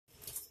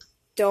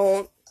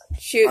Don't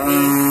shoot me.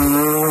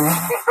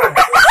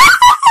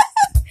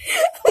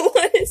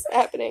 What is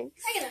happening?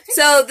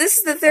 So, this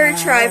is the third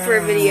try for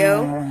a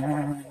video.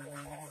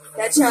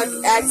 That Chuck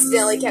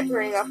accidentally kept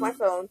turning off my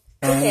phone.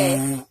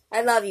 Okay.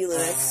 I love you,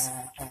 Lewis.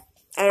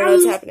 I don't know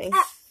what's happening.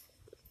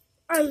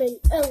 I'm an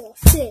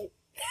elephant.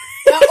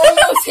 I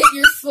almost hit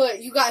your foot.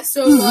 You got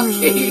so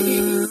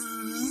lucky.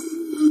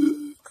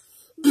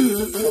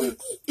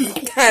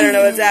 I don't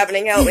know what's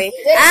happening. Help me.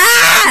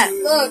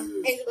 Look,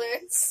 Angela.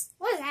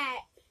 What's that?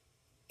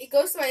 It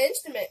goes to my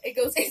instrument. It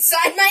goes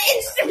inside my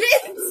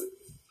instrument.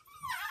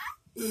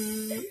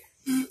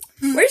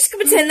 We're just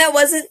gonna pretend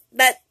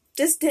that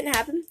just didn't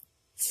happen.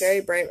 It's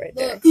very bright right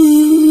there. Look.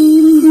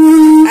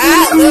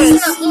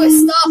 Lewis.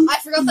 Lewis, stop. I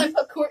forgot that I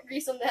put court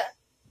grease on that.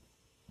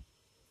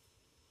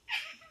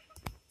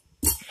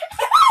 Don't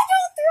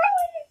throw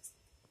it.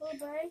 Little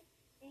bird.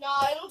 No,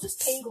 it'll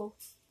just tangle.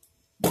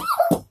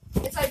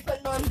 It's like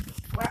putting on.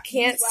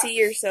 Can't see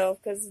yourself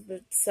because of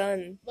the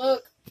sun.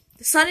 Look.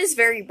 The sun is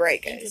very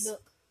bright, guys. Angel,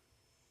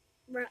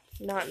 look.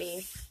 Not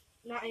me.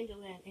 Not Angel,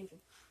 man. Angel.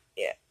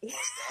 Yeah.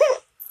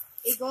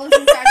 It goes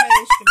inside my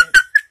instrument.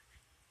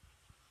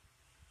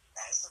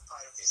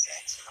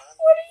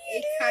 What are you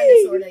It doing? kind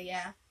of, sort of,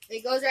 yeah.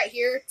 It goes right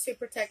here to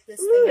protect this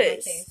thing in my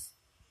Lewis. case.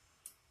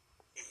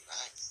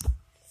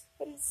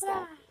 What is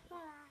that?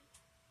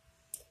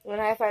 You want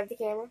to high five the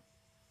camera?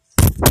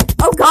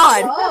 Oh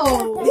God!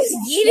 Oh. Just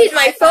yeeted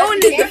my phone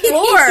to the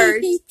floor.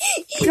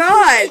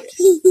 God!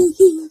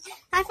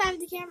 High five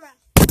the camera.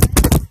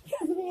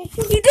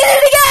 You did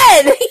it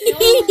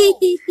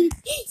again!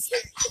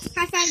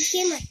 High five the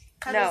camera.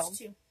 No.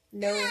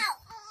 No.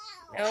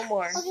 No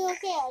more.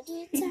 Okay, I'll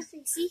do it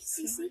tapping. See?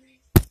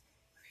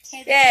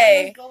 Okay,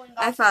 Yay. going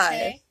High off five.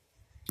 today.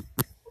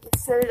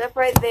 Set it up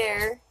right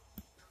there.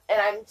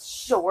 And I'm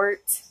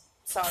short.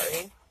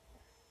 Sorry.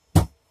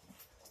 I'm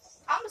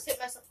gonna sit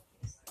myself.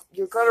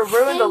 You're gonna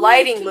ruin the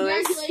lighting,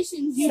 Lewis.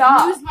 Congratulations, you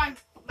Stop. bruised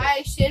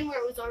my shin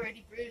where it was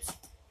already bruised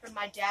from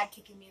my dad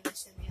kicking me in the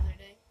shin the other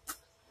day.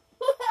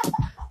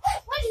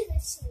 What is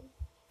this?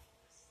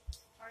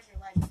 Hard your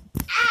leg.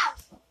 Ow!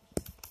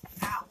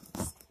 Ow.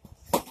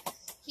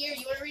 Here,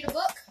 you want to read a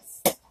book?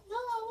 No,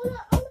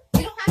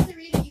 You don't have to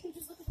read it. You can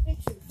just look at the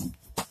pictures.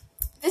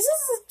 This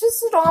is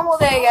just a normal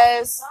day,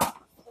 guys. Stop.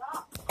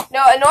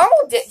 No, a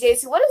normal day,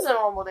 JC, what is a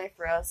normal day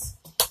for us?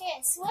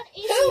 Yes, what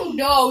is Who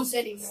knows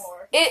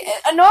anymore?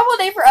 A normal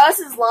day for us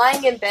is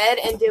lying in bed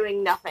and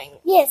doing nothing.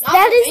 Yes, Not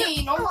that for is.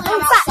 me. Normally Oh,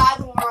 I'm stop. outside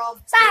when we're all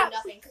Stop. doing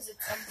nothing because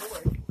I'm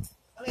bored.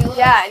 Okay, look.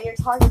 Yeah, and you're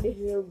talking to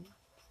him.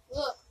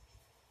 Look,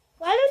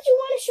 Why don't you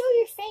want to show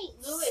your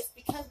face? Lewis,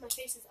 because my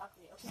face is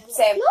ugly. Okay, look.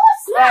 Same. No,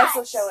 it's not. Alright,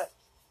 so show it.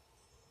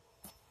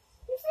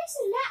 Your face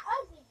is not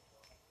ugly.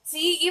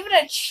 See, even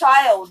a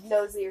child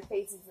knows that your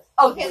face is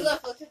ugly. Okay,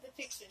 look at the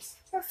pictures.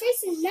 Her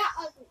face is not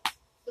ugly.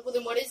 Well,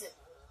 then what is it?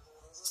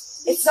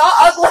 It's not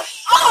ugly.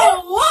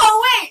 Oh,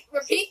 whoa, wait!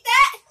 Repeat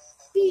that?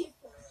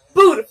 Beautiful.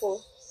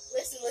 Beautiful.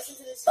 Listen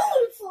to this.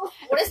 Beautiful.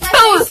 What is my face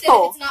then if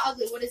Beautiful. it's not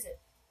ugly? What is it?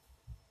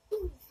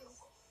 Beautiful.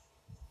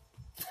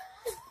 You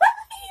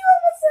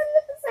almost said it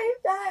at the same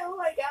time. Oh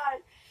my God.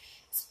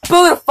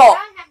 Beautiful.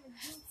 I have a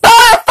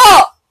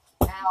Beautiful.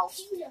 Ow.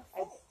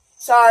 beautiful.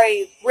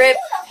 Sorry. Rip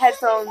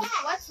headphones.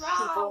 What's wrong?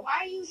 People. Why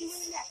are you doing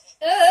that?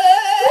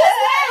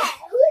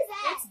 Who is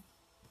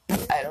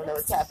that? I don't know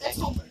what's That's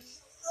happening. Homer.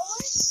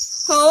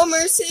 Homer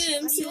Are you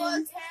Simpson.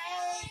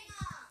 okay?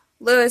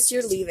 Lewis,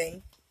 you're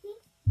leaving.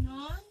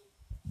 No.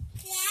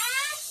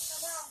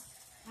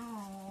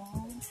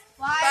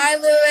 Why? Bye,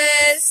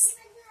 Lewis.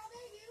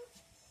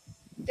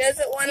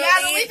 Doesn't want to Yeah,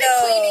 but leave we've been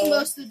cleaning though.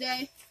 most of the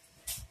day.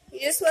 He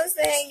just wants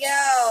to hang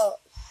out.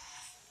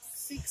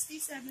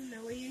 67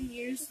 million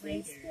years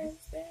later.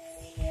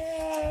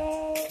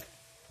 Okay.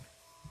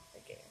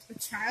 A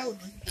child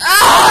was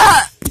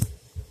Ah!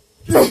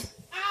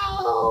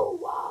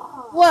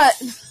 Ow!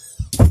 What? You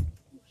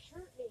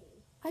hurt me.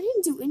 I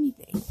didn't do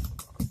anything.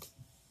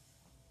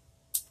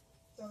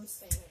 Those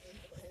fans.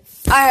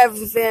 I have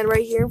a fan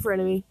right here in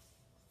front of me.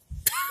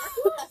 That's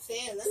not a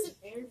fan. That's an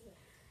air fan.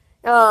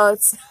 Oh,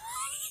 it's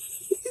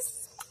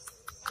nice.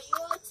 Are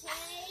you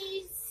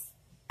okay?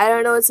 I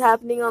don't know what's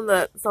happening on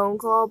the phone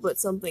call, but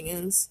something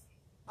is.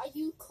 Are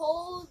you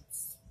cold?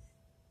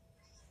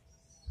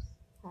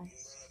 Hi.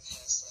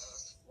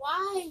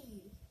 Why?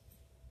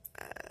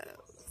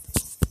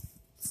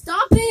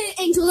 Stop it,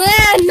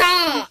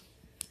 Angelina!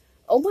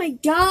 Oh my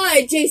God,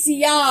 JC,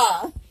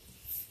 yeah.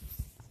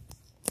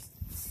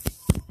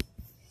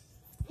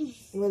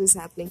 What is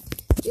happening?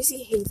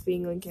 JC hates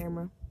being on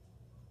camera.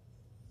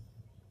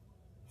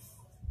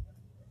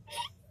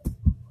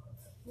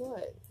 What?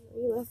 What are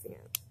you laughing at?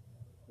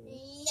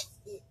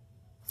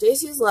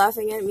 JC's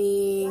laughing at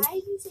me. Why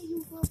did you say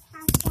you were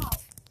passed out?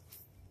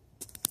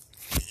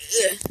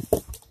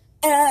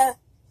 Uh,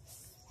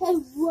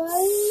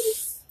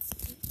 What?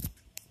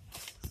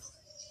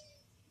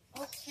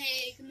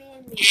 Okay,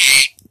 ignore me.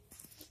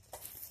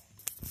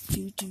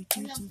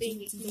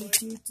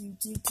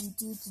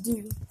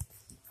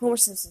 Homer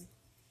Simpson.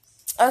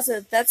 Also,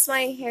 that's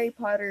my Harry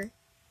Potter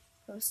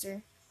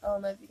poster. I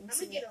don't know if you can I'm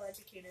see gonna get it.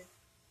 electrocuted.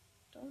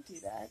 Don't do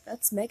that.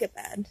 That's mega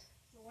bad.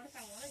 Well, what if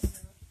I want to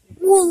get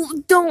electrocuted? Well,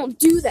 don't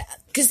do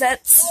that. Because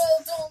that's...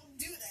 Well, don't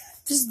do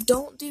that. Just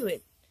don't do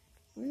it.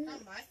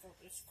 Not my fault.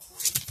 It's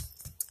cold.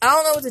 I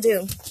don't know what to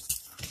do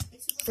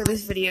It's super for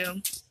this hot.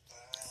 video.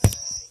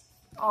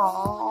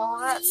 Aw,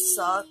 that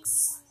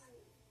sucks.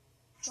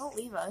 Don't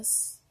leave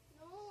us.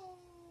 No.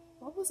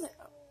 What was it?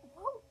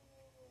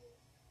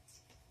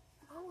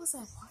 What was I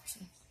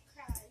watching?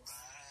 Cries.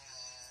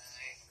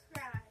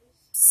 Cries.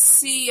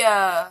 See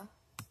ya,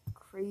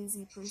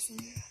 crazy person.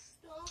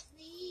 Don't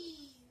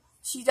leave.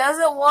 She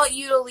doesn't want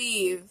you to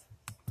leave.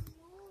 No.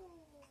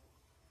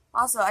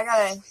 Also, I got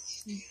a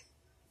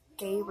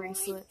gay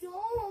bracelet.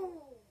 Don't.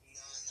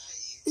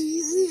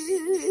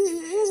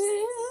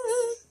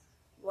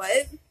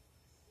 What?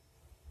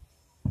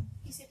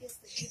 He said it's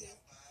the video.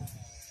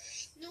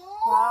 No.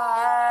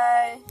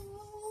 Bye.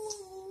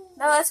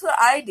 No, that's what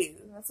I do.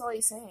 That's all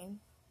he's saying.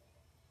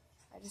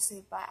 I just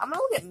say bye. I'm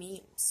gonna look at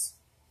memes.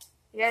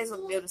 You guys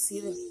won't be able to see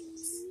the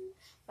memes.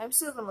 But I'm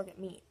still gonna look at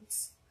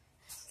memes.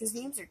 Because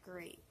memes are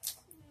great.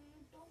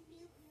 Don't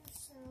mute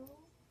yourself.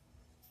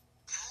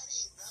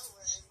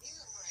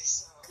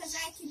 Because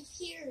I can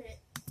hear it.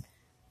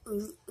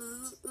 Ooh,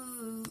 ooh,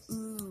 ooh,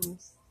 ooh.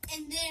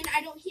 And then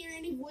I don't hear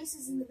any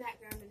voices in the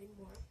background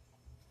anymore.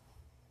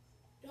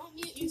 Don't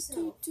mute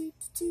yourself. Do,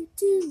 do,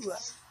 do, do.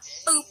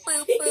 Boop,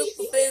 boop, boop,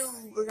 boop,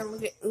 boop. We're gonna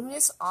look at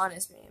Unis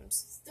Honest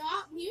memes.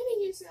 Stop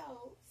muting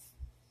yourself.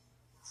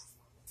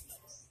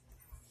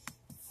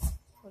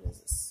 What is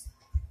this?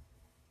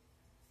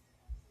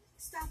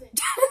 Stop it.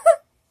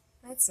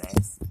 That's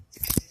nice.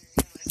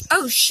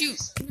 Oh, shoot.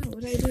 No,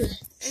 what did I do?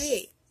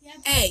 Hey. Yeah,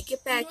 Hey,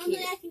 get back normally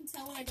here. I can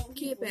tell when I don't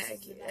hear Get voices back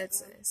in here. the That's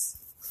background. nice.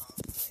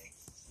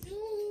 No.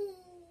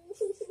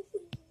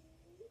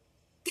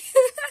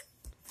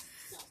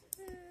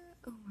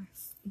 Oh my.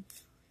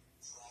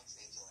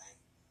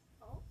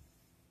 Oh.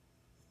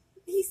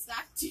 He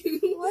slapped you.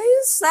 Why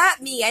you slap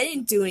me? I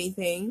didn't do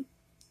anything.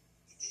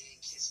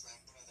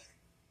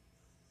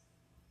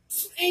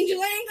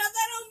 Angel Ann got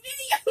that on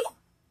video.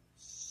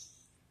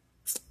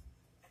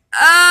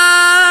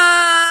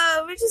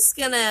 We're just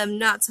gonna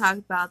not talk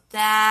about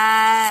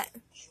that.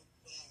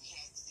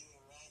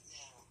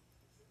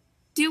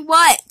 Do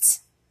what?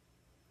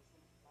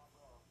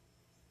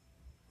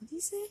 What did you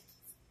say?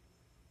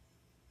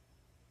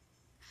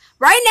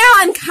 Right now,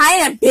 I'm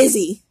kind of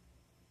busy.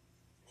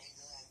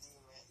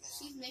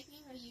 She's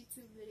making a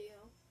YouTube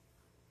video.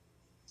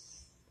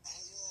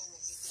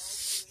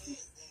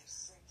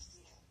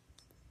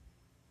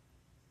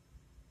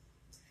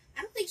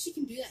 I don't think she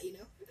can do that, you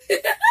know.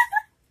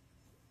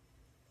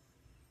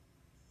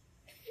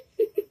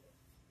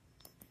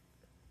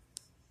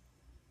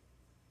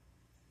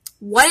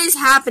 What is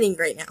happening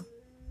right now?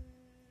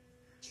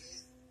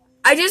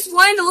 I just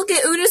wanted to look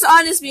at Una's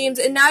Honest memes,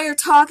 and now you're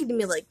talking to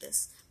me like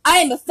this. I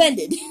am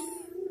offended.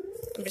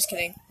 I'm just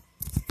kidding.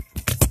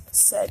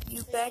 Set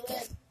you back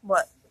in.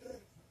 What?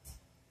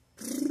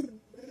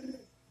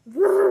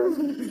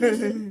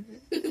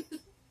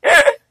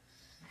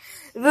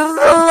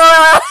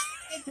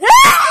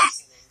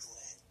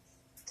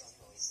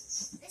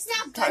 It's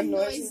not Gun gun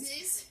noises.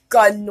 noises.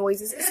 Gun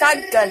noises. It's not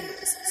gun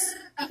noises.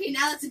 Okay,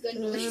 now that's a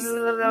gun noise.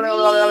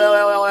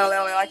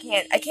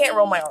 I can't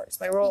roll my R's.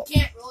 You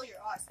can't roll your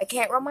R's. I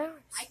can't roll my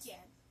R's. I can.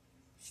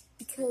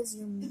 Because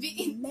you're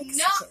Mexican. No, that's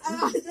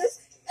not the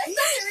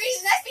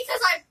reason. That's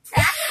because I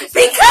practiced.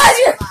 Because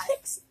you're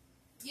Mexican.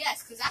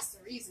 Yes, because that's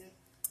the reason.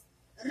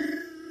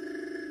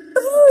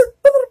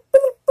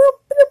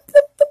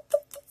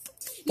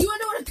 You wanna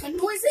know what a gun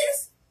noise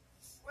is?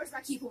 Where's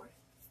my keyboard?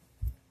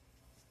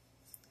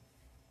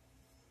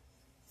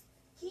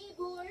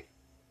 Keyboard.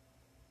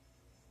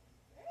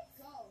 Where'd it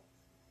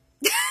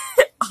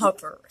go?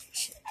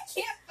 Operation. I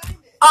can't find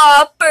it.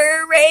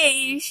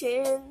 Operation.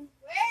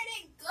 Where'd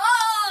it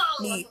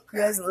go? Me, you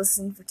guys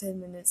listen for 10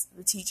 minutes.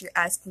 The teacher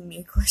asking me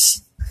a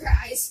question.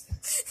 Cries.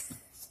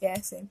 Yeah,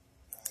 same.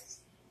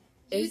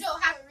 You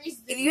don't have a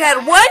reason to If you cry. had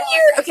 1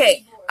 year, My okay,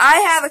 keyboard. I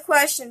have a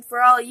question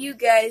for all you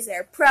guys that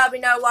are probably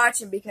not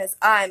watching because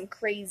I'm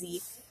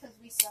crazy. Because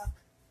we suck.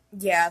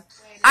 Yeah.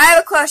 Wait, I have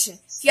a question.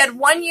 If you had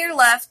 1 year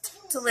left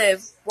to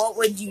live, what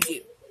would you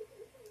do?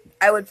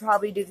 I would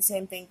probably do the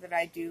same thing that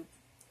I do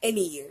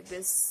any year.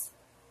 Just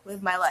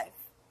live my life.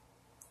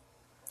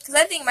 Because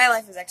I think my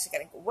life is actually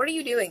kind of cool. What are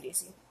you doing,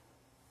 DC?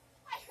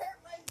 I hurt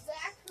my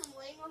back from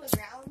laying on the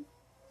ground.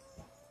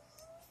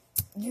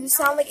 You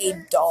sound like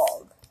a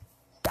dog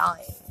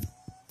dying.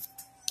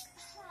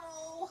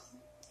 Ow.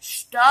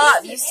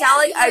 Stop! You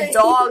sound like a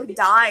dog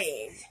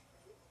dying.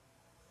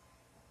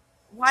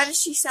 Why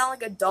does she sound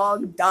like a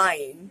dog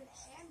dying?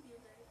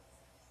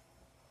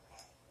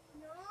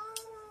 No.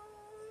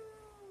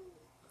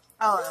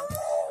 I don't know.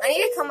 I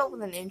need to come up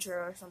with an intro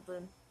or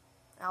something.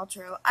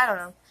 Outro. I don't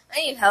know. I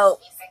need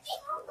help. You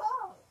freaking hung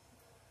up.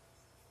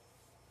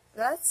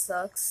 That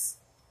sucks.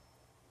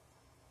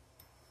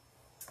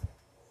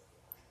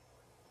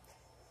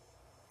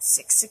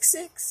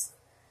 666.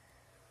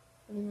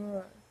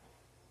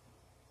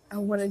 I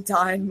want to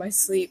die in my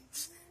sleep.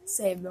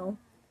 Same though.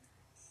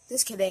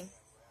 Just kidding.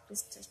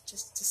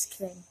 Just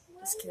kidding.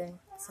 Just kidding.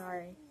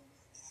 Sorry.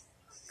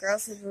 Girl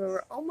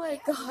sleepover. Oh my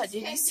god,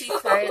 did you see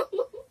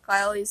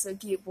Kyle and so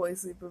cute boy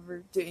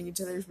sleepover doing each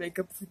other's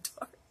makeup in the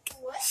dark?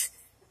 What? I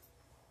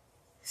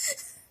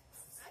just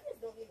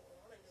don't even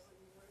want to know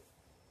anymore.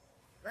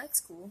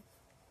 That's cool.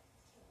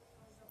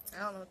 I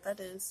don't know what that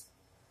is.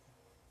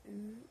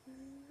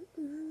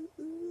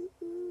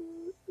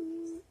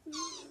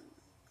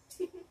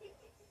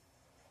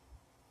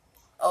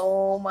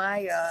 Oh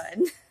my god.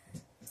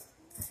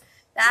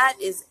 That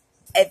is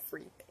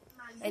everything.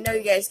 I know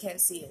you guys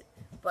can't see it,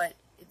 but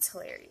it's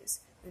hilarious.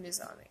 Una's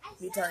on it.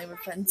 Me telling my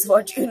friends to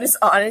watch Una's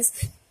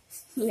Honest.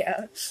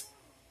 Yeah.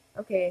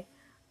 Okay.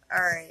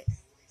 Alright.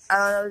 I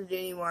don't know what to do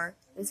anymore.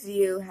 This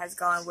video has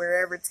gone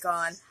wherever it's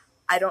gone.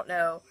 I don't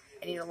know.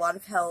 I need a lot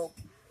of help.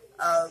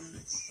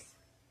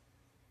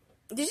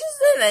 Did you just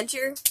do an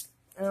adventure?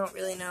 I don't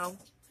really know.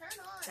 Turn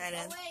on.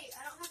 Kinda. Oh wait,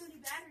 I don't have any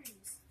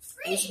batteries.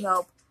 I need some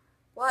help.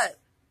 What?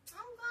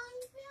 I'm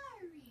buying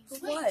batteries.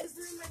 For Wait, what? because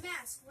they're in my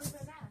mask. Where's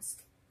my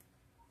mask?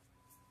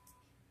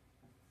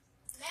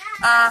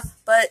 Mask!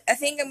 But I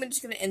think I'm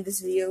just gonna end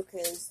this video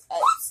because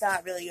it's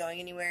not really going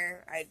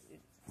anywhere.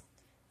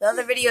 The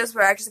other videos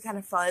were actually kind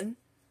of fun,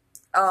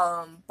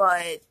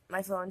 but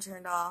my phone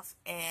turned off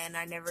and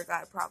I never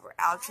got a proper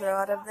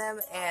outro out of them,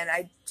 and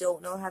I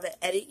don't know how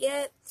to edit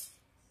yet.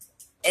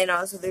 And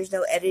also, there's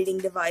no editing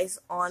device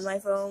on my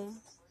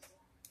phone,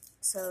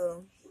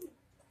 so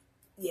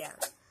yeah.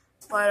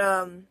 But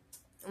I'm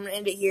gonna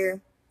end it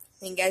here.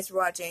 Thank you guys for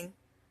watching.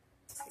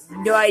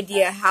 No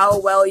idea how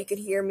well you could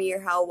hear me or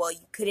how well you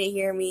couldn't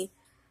hear me.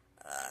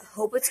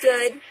 Hope it's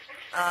good.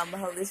 I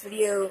hope this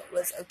video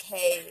was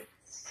okay.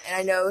 And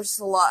I know it's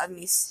just a lot of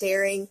me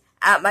staring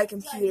at my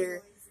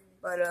computer.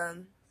 But,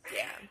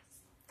 yeah.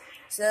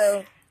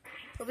 So,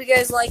 hope you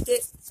guys liked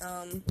it.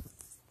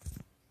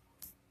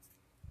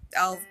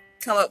 I'll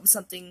come up with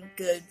something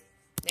good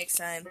next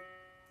time.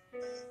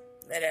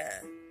 But,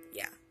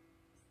 yeah.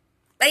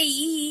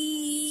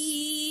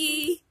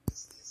 Bye!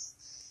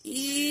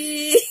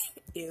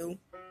 Ew.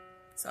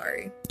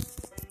 Sorry.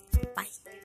 Bye.